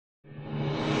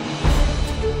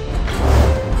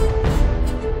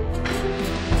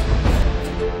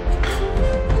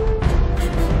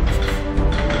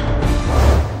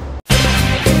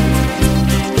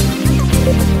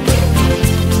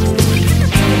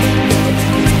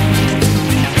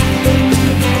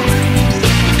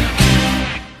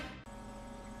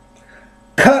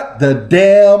the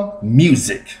damn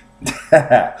music.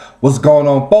 What's going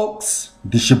on, folks?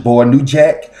 This your boy New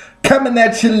Jack coming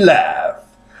at you live.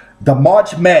 The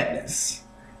March Madness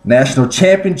National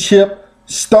Championship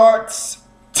starts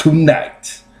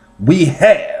tonight. We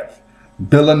have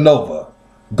Villanova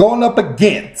going up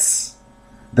against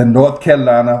the North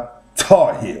Carolina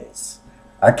Tar Heels.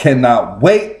 I cannot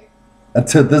wait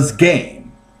until this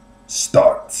game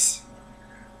starts.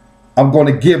 I'm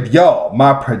going to give y'all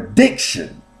my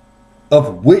prediction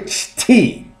of which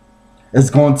team is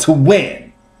going to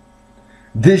win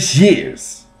this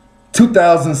year's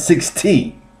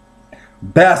 2016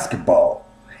 basketball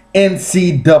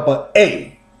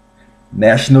NCAA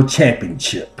National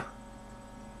Championship.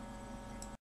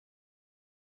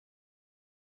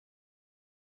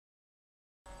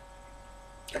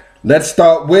 Let's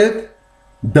start with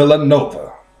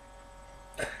Villanova.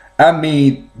 I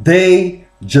mean, they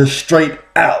just straight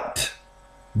out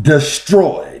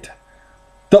destroyed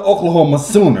the Oklahoma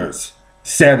Sooners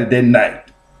Saturday night.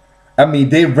 I mean,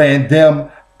 they ran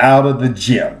them out of the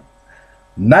gym.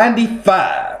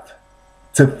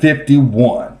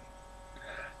 95-51.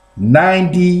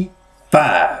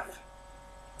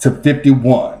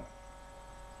 95-51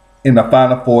 in the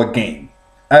Final Four game.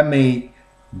 I mean,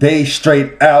 they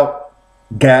straight out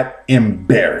got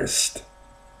embarrassed.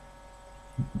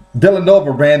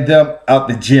 Villanova ran them out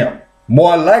the gym.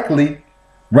 More likely,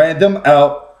 ran them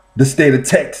out the state of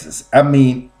Texas. I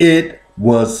mean, it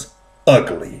was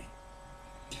ugly.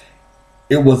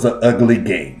 It was an ugly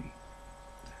game.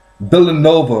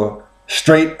 Villanova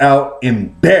straight out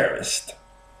embarrassed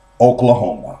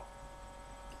Oklahoma.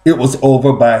 It was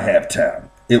over by halftime.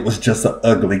 It was just an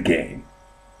ugly game.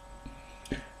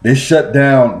 They shut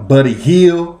down Buddy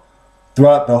Hield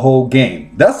throughout the whole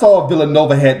game. That's all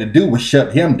Villanova had to do was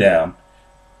shut him down.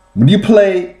 When you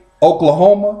play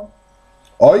Oklahoma,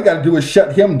 all you got to do is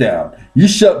shut him down. You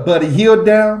shut Buddy Hield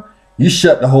down, you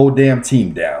shut the whole damn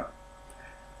team down.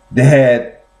 They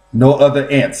had no other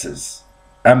answers.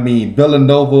 I mean,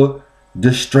 Villanova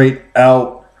just straight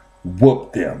out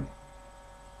whooped them.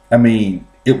 I mean,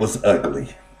 it was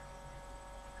ugly.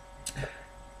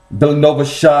 Villanova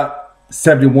shot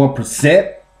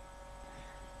 71%.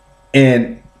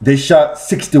 And they shot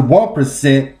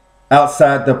 61%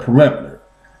 outside the perimeter.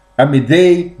 I mean,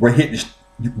 they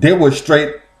were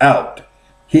straight out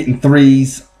hitting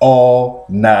threes all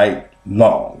night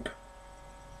long.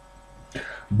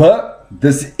 But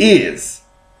this is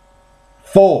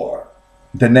for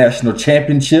the national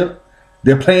championship.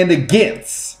 They're playing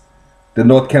against the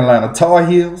North Carolina Tar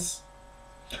Heels,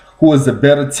 who is a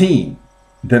better team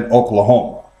than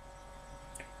Oklahoma.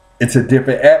 It's a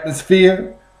different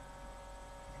atmosphere.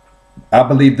 I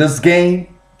believe this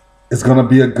game is going to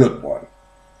be a good one.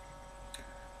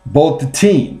 Both the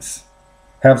teams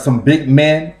have some big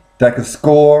men that can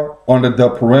score under the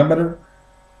perimeter,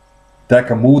 that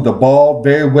can move the ball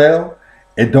very well,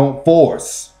 and don't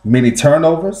force many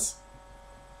turnovers.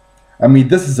 I mean,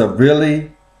 this is a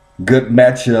really good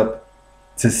matchup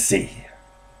to see.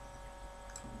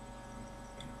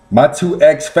 My two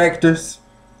X factors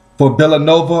for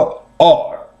Villanova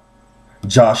are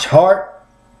Josh Hart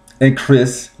and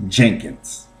Chris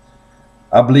Jenkins.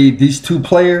 I believe these two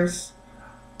players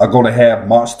are going to have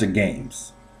monster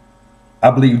games.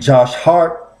 I believe Josh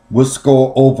Hart will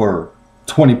score over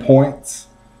 20 points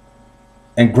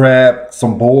and grab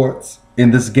some boards in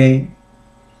this game.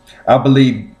 I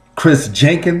believe Chris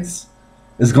Jenkins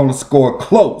is going to score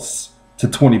close to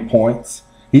 20 points.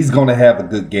 He's going to have a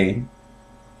good game.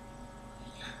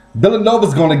 Villanova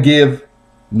is going to give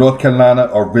North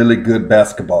Carolina a really good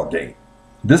basketball game.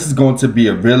 This is going to be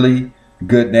a really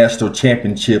good national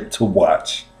championship to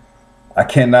watch. I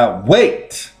cannot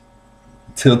wait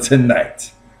till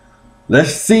tonight.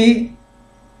 Let's see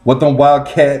what the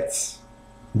Wildcats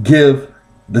give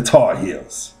the Tar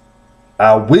Heels.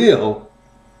 I will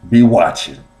be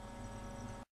watching.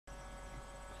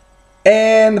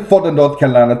 And for the North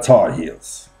Carolina Tar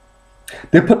Heels,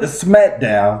 they put the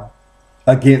smackdown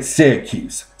against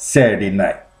Syracuse Saturday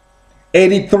night.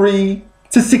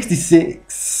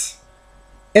 83-66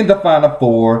 in the Final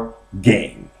Four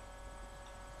game.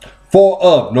 4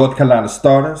 of North Carolina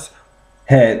starters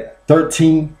had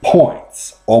 13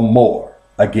 points or more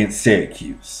against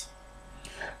Syracuse.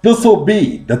 This will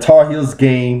be the Tar Heels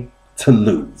game to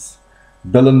lose.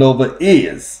 Villanova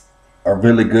is a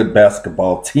really good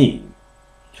basketball team.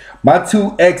 My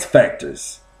two X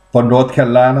factors for North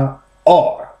Carolina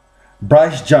are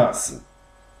Bryce Johnson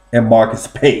and Marcus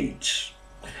Page.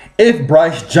 If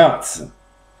Bryce Johnson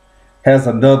has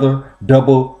another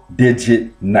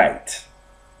double-digit night,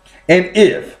 and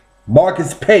if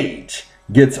Marcus Page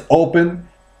gets open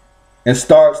and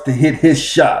starts to hit his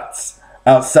shots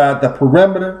outside the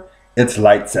perimeter, it's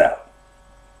lights out.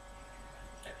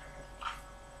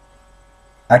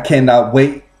 I cannot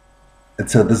wait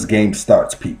until this game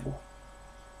starts, people.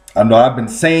 I know I've been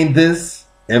saying this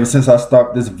ever since I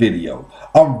started this video.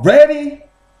 I'm ready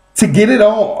to get it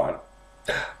on.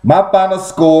 My final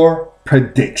score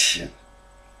prediction.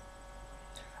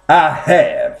 I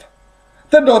have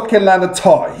the North Carolina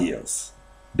Tar Heels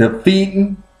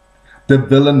defeating the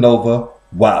Villanova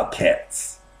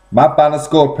Wildcats. My final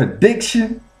score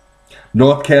prediction,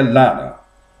 North Carolina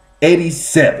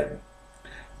 87,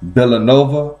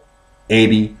 Villanova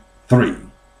 83.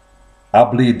 I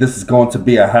believe this is going to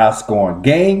be a high-scoring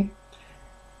game.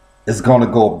 It's going to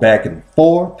go back and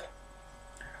forth.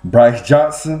 Bryce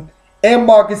Johnson and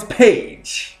Marcus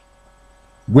Page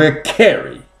will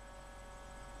carry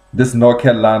this North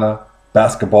Carolina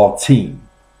basketball team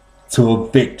to a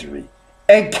victory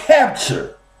and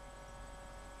capture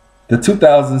the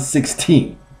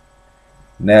 2016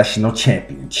 National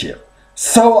Championship.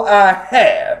 So I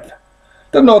have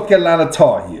the North Carolina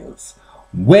Tar Heels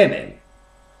winning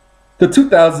the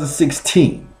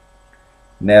 2016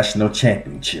 National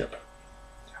Championship.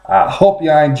 I hope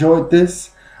y'all enjoyed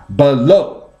this.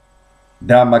 Below,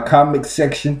 down my comment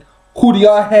section, who do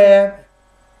y'all have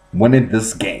winning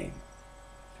this game?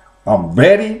 I'm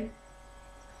ready.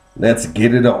 Let's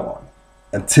get it on.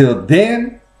 Until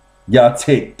then, y'all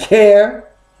take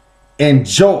care.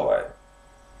 Enjoy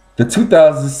the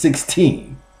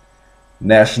 2016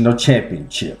 National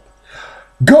Championship.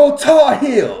 Go Tar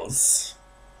Heels!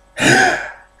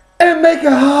 And make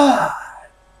it hard!